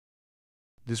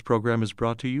This program is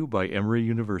brought to you by Emory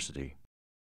University.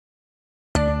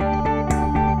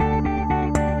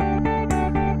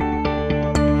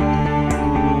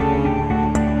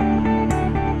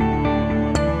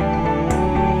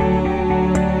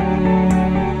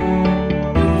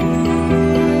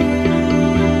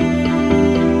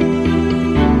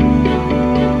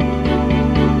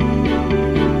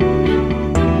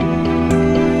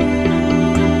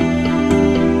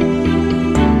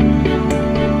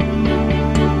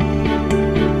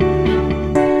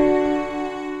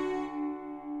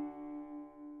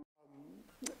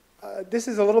 This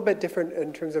is a little bit different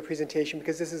in terms of presentation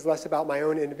because this is less about my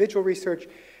own individual research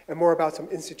and more about some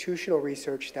institutional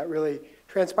research that really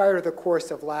transpired over the course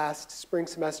of last spring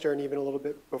semester and even a little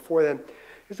bit before then.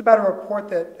 It's about a report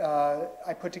that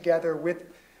I put together with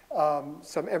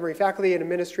some Emory faculty and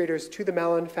administrators to the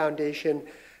Mellon Foundation,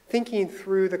 thinking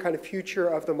through the kind of future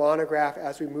of the monograph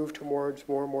as we move towards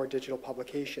more and more digital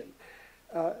publication.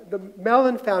 The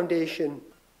Mellon Foundation,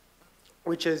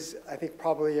 which is, I think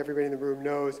probably everybody in the room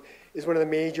knows, is one of the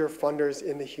major funders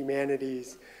in the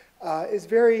humanities, is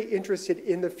very interested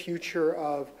in the future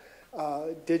of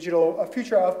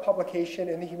future of publication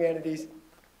in the humanities.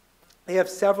 They have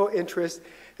several interests.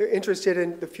 They're interested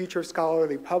in the future of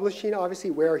scholarly publishing,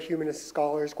 obviously, where are humanist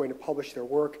scholars going to publish their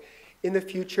work in the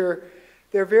future.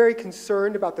 They're very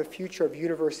concerned about the future of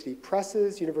university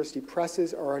presses. University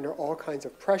presses are under all kinds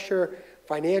of pressure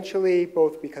financially,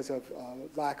 both because of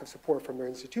lack of support from their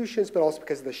institutions, but also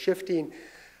because of the shifting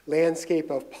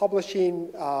landscape of publishing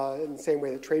in the same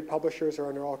way that trade publishers are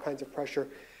under all kinds of pressure,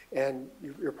 and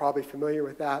you're probably familiar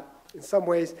with that in some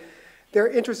ways. They're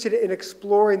interested in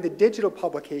exploring the digital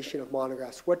publication of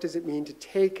monographs. What does it mean to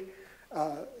take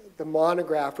the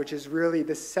monograph, which is really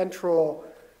the central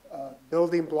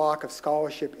building block of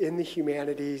scholarship in the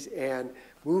humanities, and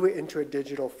move it into a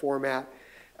digital format?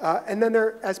 And then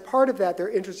as part of that, they're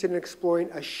interested in exploring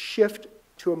a shift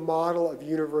to a model of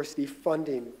university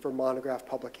funding for monograph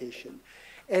publication.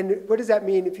 And what does that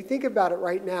mean? If you think about it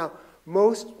right now,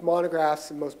 most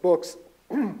monographs and most books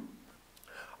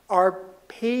are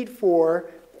paid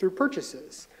for through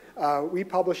purchases. We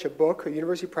publish a book, a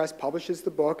university press publishes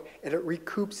the book, and it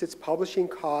recoups its publishing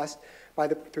cost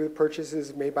through the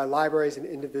purchases made by libraries and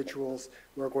individuals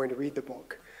who are going to read the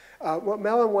book. What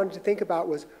Mellon wanted to think about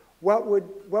was what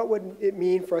would it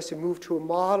mean for us to move to a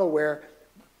model where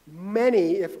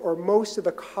many, or most of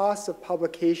the costs of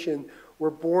publication were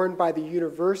borne by the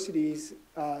universities,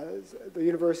 the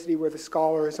university where the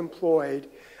scholar is employed,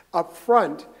 up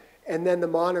front, and then the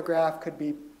monograph could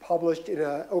be published in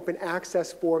an open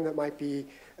access form that might be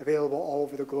available all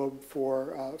over the globe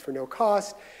for no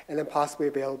cost, and then possibly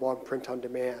available on print on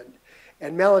demand.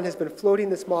 And Mellon has been floating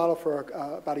this model for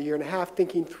about a year and a half,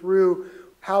 thinking through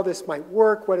how this might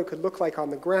work, what it could look like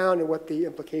on the ground, and what the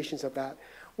implications of that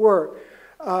were.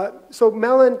 So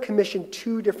Mellon commissioned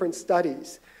two different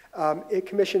studies. It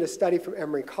commissioned a study from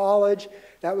Emory College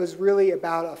that was really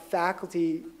about a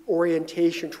faculty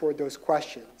orientation toward those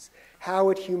questions. How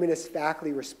would humanist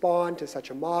faculty respond to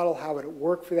such a model? How would it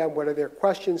work for them? What are their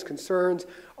questions, concerns?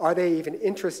 Are they even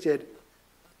interested?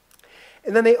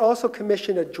 And then they also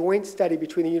commissioned a joint study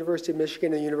between the University of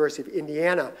Michigan and the University of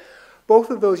Indiana. Both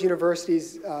of those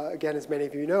universities, again, as many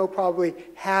of you know, probably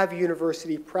have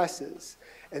university presses.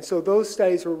 And so those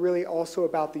studies were really also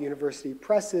about the university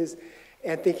presses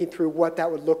and thinking through what that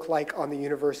would look like on the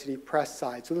university press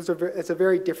side. So it's a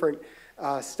very different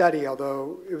study,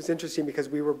 although it was interesting because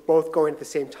we were both going at the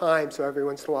same time, so every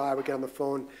once in a while I would get on the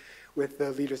phone with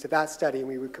the leaders of that study and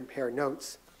we would compare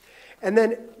notes. And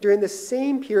then during the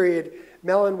same period,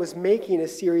 Mellon was making a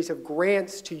series of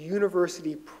grants to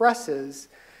university presses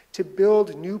to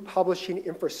build new publishing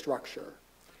infrastructure.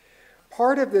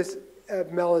 Part of this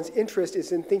Mellon's interest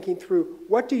is in thinking through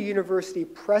what do university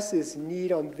presses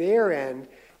need on their end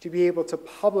to be able to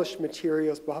publish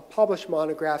materials, publish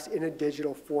monographs in a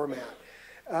digital format.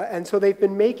 And so they've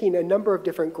been making a number of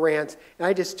different grants, and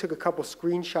I just took a couple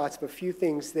screenshots of a few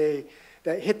things that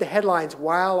hit the headlines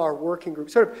while our working group,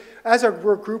 sort of as our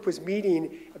work group was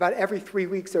meeting, about every 3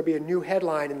 weeks there'd be a new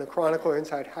headline in the Chronicle or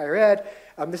Inside Higher Ed.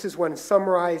 This is one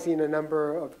summarizing a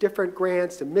number of different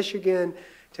grants to Michigan,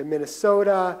 to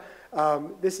Minnesota.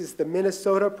 This is the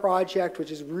Minnesota project,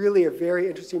 which is really a very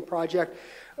interesting project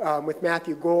with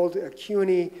Matthew Gold at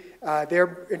CUNY.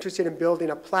 They're interested in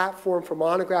building a platform for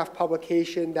monograph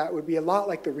publication that would be a lot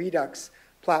like the Redux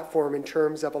platform in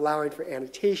terms of allowing for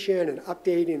annotation and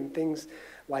updating and things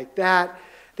like that.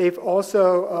 They've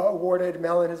also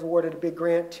Mellon has awarded a big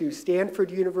grant to Stanford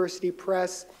University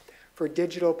Press for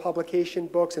digital publication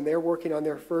books, and they're working on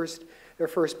their their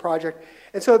first project.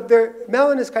 And so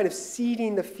Mellon is kind of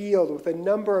seeding the field with a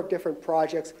number of different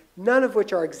projects, none of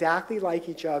which are exactly like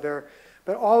each other,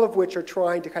 but all of which are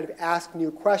trying to kind of ask new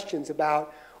questions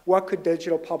about what could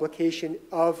digital publication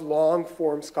of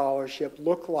long-form scholarship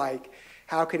look like?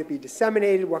 How could it be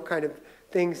disseminated? What kind of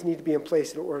things need to be in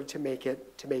place in order to make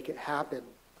it happen?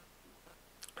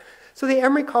 So the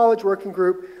Emory College Working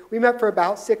Group, we met for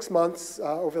about 6 months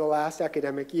over the last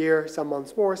academic year, some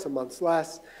months more, some months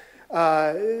less.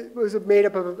 It was made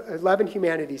up of 11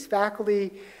 humanities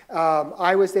faculty.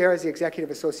 I was there as the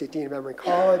Executive Associate Dean of Emory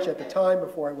College at the time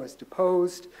before I was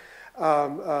deposed.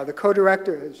 The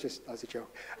co-director, it was just as a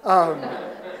joke.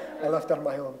 I left on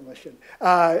my own volition.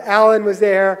 Alan was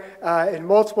there in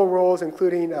multiple roles,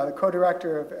 including the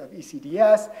co-director of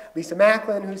ECDS. Lisa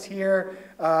Macklin, who's here,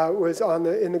 was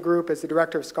in the group as the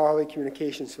director of scholarly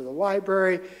communications for the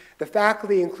library. The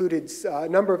faculty included a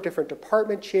number of different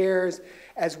department chairs,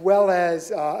 as well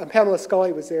as, and Pamela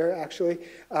Scully was there, actually,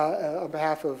 on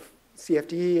behalf of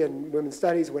CFDE and women's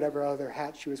studies, whatever other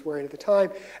hat she was wearing at the time.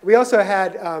 We also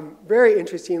had, very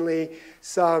interestingly,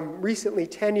 some recently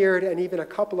tenured and even a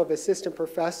couple of assistant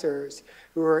professors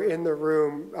who were in the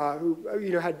room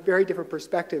who had very different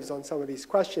perspectives on some of these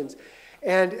questions.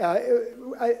 And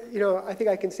I think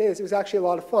I can say this, it was actually a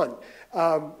lot of fun.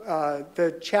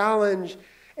 The challenge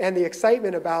and the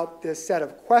excitement about this set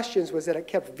of questions was that it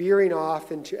kept veering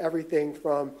off into everything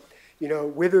from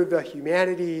wither the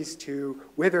humanities to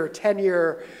wither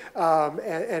tenure,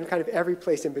 and kind of every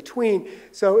place in between.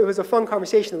 So it was a fun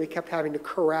conversation that we kept having to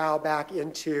corral back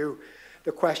into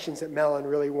the questions that Mellon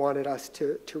really wanted us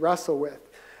to wrestle with.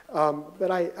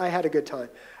 But I had a good time.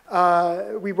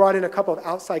 We brought in a couple of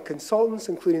outside consultants,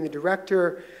 including the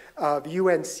director of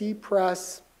UNC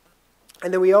Press.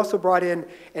 And then we also brought in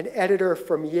an editor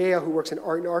from Yale who works in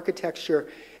art and architecture,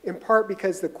 in part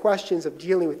because the questions of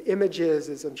dealing with images,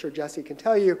 as I'm sure Jesse can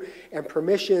tell you, and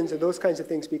permissions and those kinds of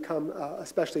things become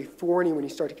especially thorny when you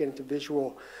start to get into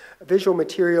visual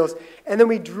materials. And then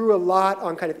we drew a lot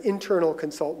on kind of internal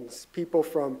consultants, people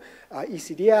from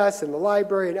ECDS and the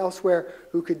library and elsewhere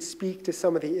who could speak to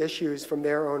some of the issues from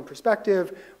their own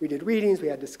perspective. We did readings, we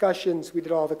had discussions, we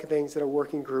did all the things that a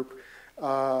working group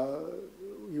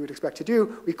you would expect to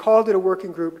do. We called it a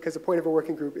working group because the point of a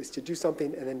working group is to do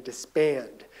something and then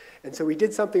disband. And so we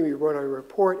did something, we wrote a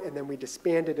report, and then we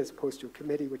disbanded as opposed to a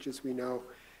committee, which, as we know,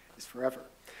 is forever.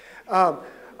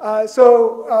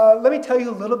 So let me tell you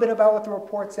a little bit about what the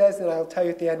report says, and I'll tell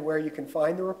you at the end where you can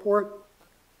find the report.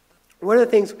 One of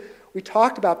the things, we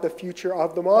talked about the future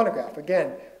of the monograph.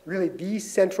 Again, really the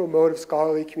central mode of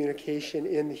scholarly communication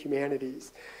in the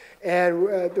humanities. And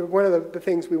one of the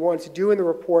things we wanted to do in the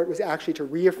report was actually to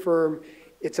reaffirm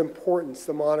its importance,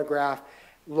 the monograph,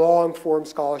 long-form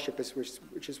scholarship,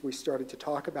 which is we started to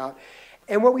talk about.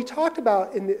 And what we talked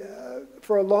about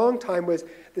for a long time was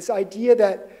this idea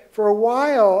that for a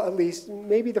while, at least,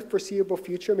 maybe the foreseeable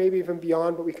future, maybe even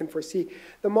beyond what we can foresee,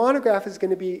 the monograph is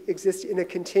going to exist in a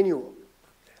continuum.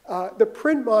 The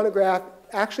print monograph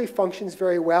actually functions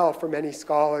very well for many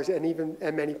scholars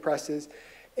and many presses,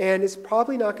 and it's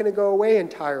probably not going to go away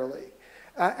entirely.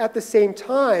 At the same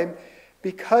time,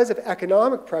 because of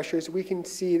economic pressures, we can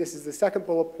see, this is the second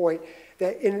bullet point,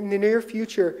 that in the near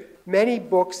future, many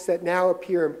books that now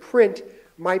appear in print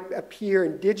might appear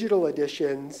in digital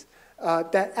editions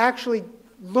that actually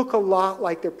look a lot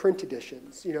like their print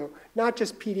editions. Not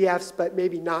just PDFs, but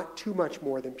maybe not too much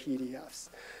more than PDFs,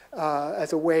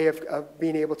 as a way of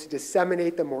being able to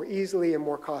disseminate them more easily and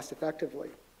more cost effectively.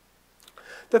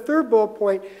 The third bullet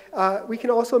point, we can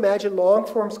also imagine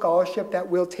long-form scholarship that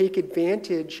will take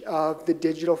advantage of the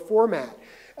digital format.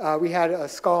 We had a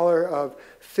scholar of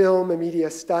film and media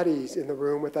studies in the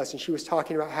room with us, and she was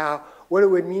talking about what it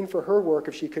would mean for her work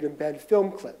if she could embed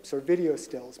film clips or video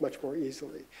stills much more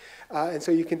easily. And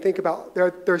so you can think about,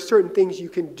 there are certain things you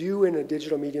can do in a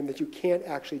digital medium that you can't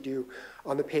actually do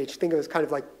on the page. Think of it as kind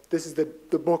of like, this is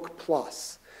the book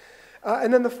plus.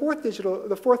 And then the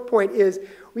fourth point is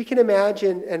we can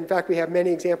imagine, and in fact we have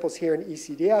many examples here in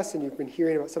ECDS, and you've been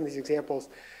hearing about some of these examples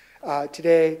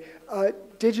today,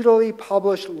 digitally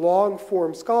published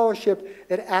long-form scholarship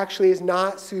that actually is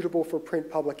not suitable for print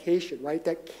publication, right?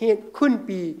 That couldn't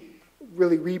be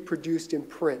really reproduced in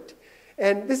print.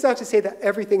 And this is not to say that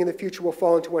everything in the future will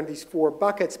fall into one of these four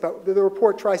buckets, but the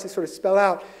report tries to sort of spell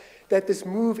out that this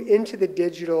move into the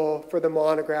digital for the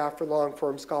monograph, for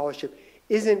long-form scholarship,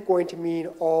 isn't going to mean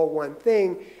all one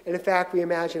thing. And in fact, we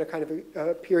imagine a kind of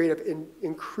a period of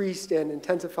increased and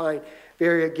intensifying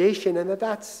variegation, and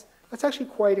that's actually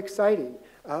quite exciting,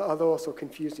 although also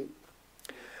confusing.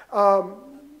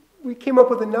 We came up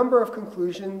with a number of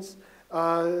conclusions.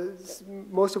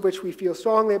 most of which we feel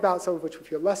strongly about, some of which we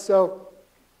feel less so.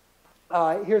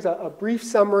 Here's a brief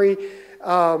summary.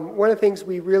 One of the things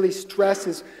we really stress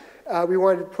is we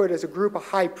wanted to put as a group a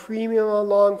high premium on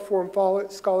long-form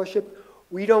scholarship.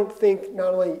 We don't think, it's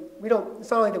not only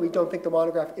that we don't think the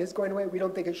monograph is going away, we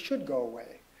don't think it should go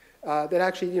away. That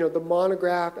actually, the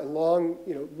monograph and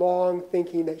long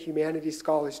thinking that humanities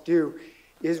scholars do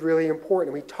is really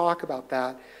important. We talk about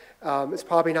that. It's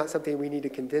probably not something we need to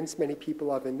convince many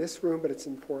people of in this room, but it's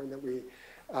important that we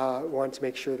want to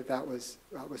make sure that that was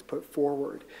put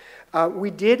forward.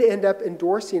 We did end up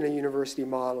endorsing a university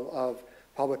model of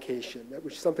publication,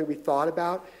 which is something we thought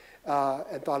about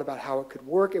and thought about how it could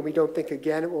work, and we don't think,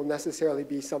 again, it will necessarily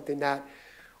be something that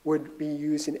would be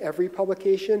used in every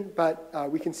publication, but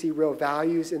we can see real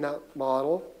values in that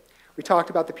model. We talked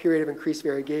about the period of increased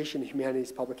variegation in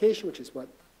humanities publication, which is what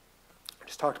I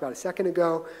just talked about a second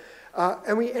ago.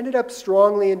 And we ended up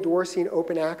strongly endorsing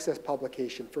open access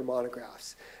publication for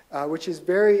monographs, which is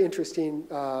very interesting,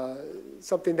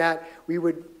 something that we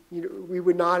would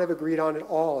not have agreed on at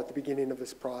all at the beginning of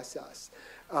this process.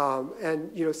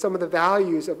 And some of the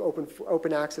values of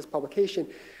open access publication,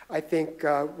 I think,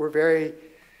 were very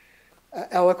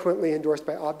eloquently endorsed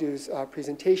by Abdu's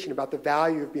presentation about the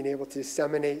value of being able to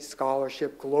disseminate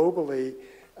scholarship globally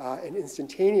and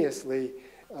instantaneously.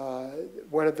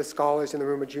 One of the scholars in the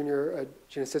room, an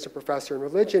assistant professor in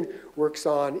religion, works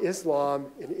on Islam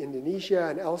in Indonesia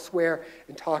and elsewhere,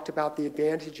 and talked about the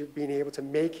advantage of being able to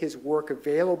make his work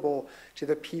available to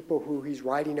the people who he's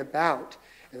writing about,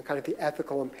 and kind of the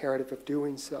ethical imperative of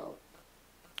doing so.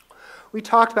 We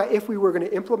talked about if we were going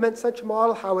to implement such a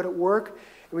model, how would it work?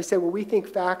 And we said, well, we think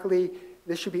faculty,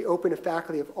 this should be open to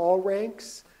faculty of all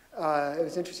ranks. It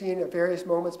was interesting, at various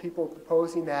moments, people were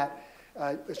proposing that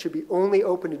it should be only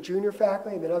open to junior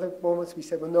faculty, and then other moments we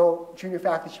said, well, no, junior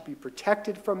faculty should be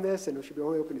protected from this, and it should be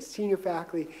only open to senior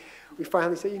faculty. We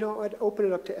finally said, I'd open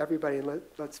it up to everybody, and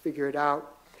let's figure it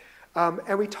out.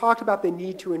 And we talked about the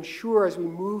need to ensure, as we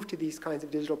move to these kinds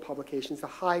of digital publications, the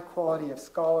high quality of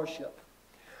scholarship.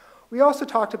 We also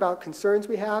talked about concerns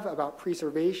we have about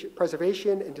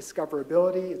preservation and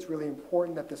discoverability. It's really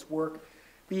important that this work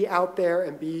be out there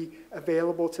and be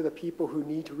available to the people who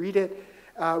need to read it.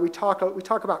 We talk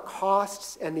about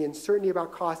costs and the uncertainty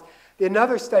about costs.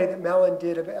 Another study that Mellon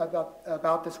did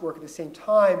about this work at the same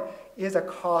time is a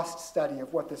cost study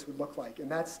of what this would look like,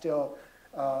 and that's still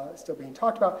being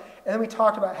talked about. And then we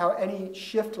talked about how any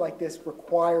shift like this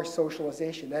requires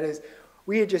socialization. That is,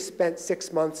 we had just spent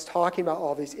 6 months talking about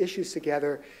all these issues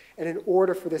together, and in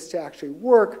order for this to actually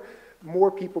work, more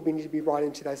people need to be brought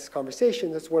into this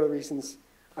conversation. That's one of the reasons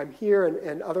I'm here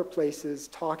and other places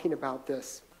talking about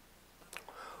this.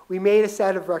 We made a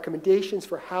set of recommendations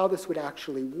for how this would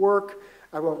actually work.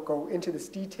 I won't go into this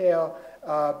detail,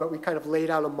 but we kind of laid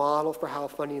out a model for how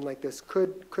funding like this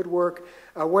could work.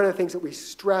 One of the things that we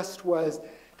stressed was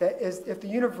that if the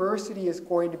university is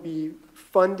going to be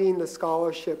funding the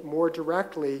scholarship more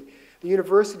directly, the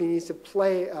university needs to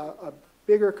play a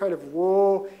bigger kind of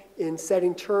role in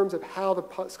setting terms of how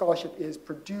the scholarship is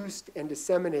produced and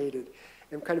disseminated,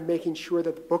 and kind of making sure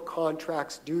that the book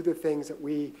contracts do the things that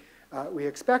we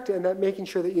expect, and that making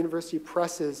sure that university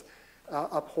presses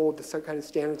uphold the kind of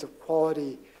standards of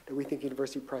quality that we think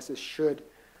university presses should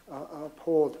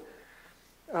uphold.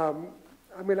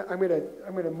 I'm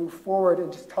gonna move forward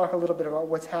and just talk a little bit about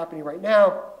what's happening right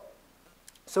now.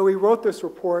 So we wrote this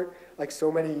report, like so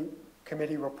many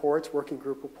committee reports, working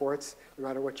group reports, no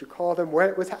matter what you call them.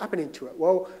 What was happening to it?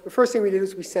 Well, the first thing we did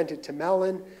was we sent it to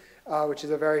Mellon, which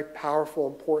is a very powerful,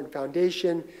 important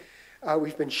foundation.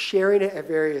 We've been sharing it at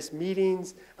various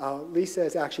meetings. Lisa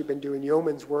has actually been doing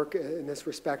yeoman's work in this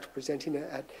respect, presenting it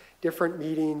at different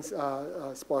meetings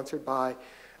sponsored by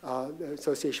the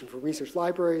Association for Research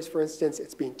Libraries, for instance.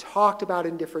 It's being talked about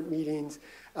in different meetings.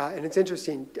 And it's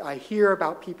interesting. I hear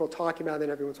about people talking about it, and then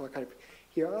every once in a while I kind of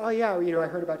hear, oh yeah, I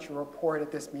heard about your report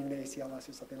at this meeting at ACLS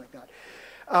or something like that.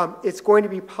 It's going to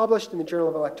be published in the Journal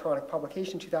of Electronic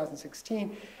Publication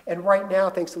 2016, and right now,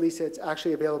 thanks to Lisa, it's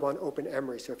actually available on Open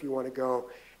Emory, so if you want to go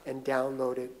and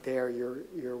download it there,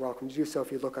 you're welcome to do so.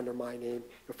 If you look under my name,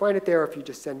 you'll find it there. If you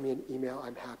just send me an email,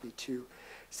 I'm happy to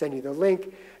send you the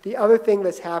link. The other thing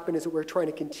that's happened is that we're trying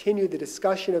to continue the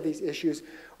discussion of these issues.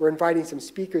 We're inviting some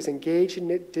speakers engaged in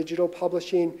digital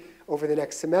publishing over the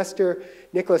next semester.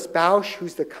 Nicholas Bausch,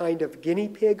 who's the kind of guinea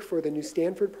pig for the New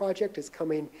Stanford Project, is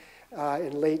coming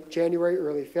in late January,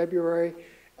 early February,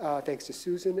 thanks to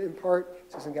Susan in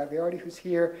part, Susan Gagliardi, who's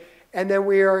here. And then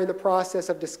we are in the process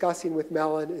of discussing with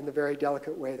Mellon, in the very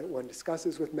delicate way that one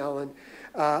discusses with Mellon,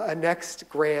 a next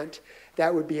grant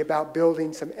that would be about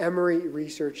building some Emory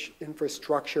research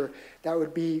infrastructure that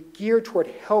would be geared toward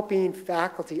helping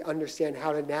faculty understand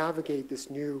how to navigate this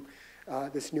new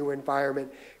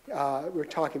environment. We're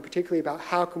talking particularly about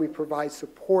how can we provide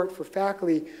support for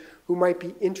faculty who might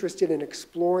be interested in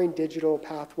exploring digital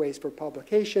pathways for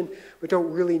publication, but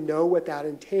don't really know what that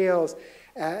entails,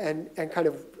 and kind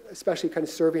of, especially kind of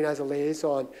serving as a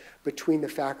liaison between the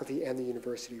faculty and the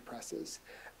university presses.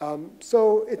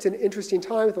 So it's an interesting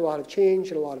time with a lot of change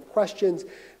and a lot of questions.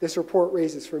 This report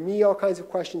raises for me all kinds of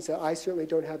questions that I certainly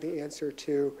don't have the answer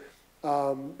to.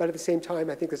 But at the same time,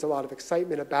 I think there's a lot of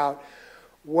excitement about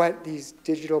what these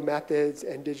digital methods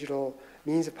and digital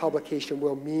means of publication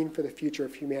will mean for the future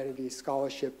of humanities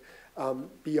scholarship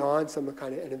beyond some of the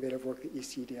kind of innovative work that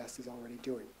ECDS is already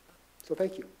doing. So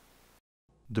thank you.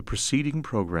 The preceding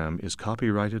program is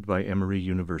copyrighted by Emory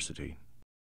University.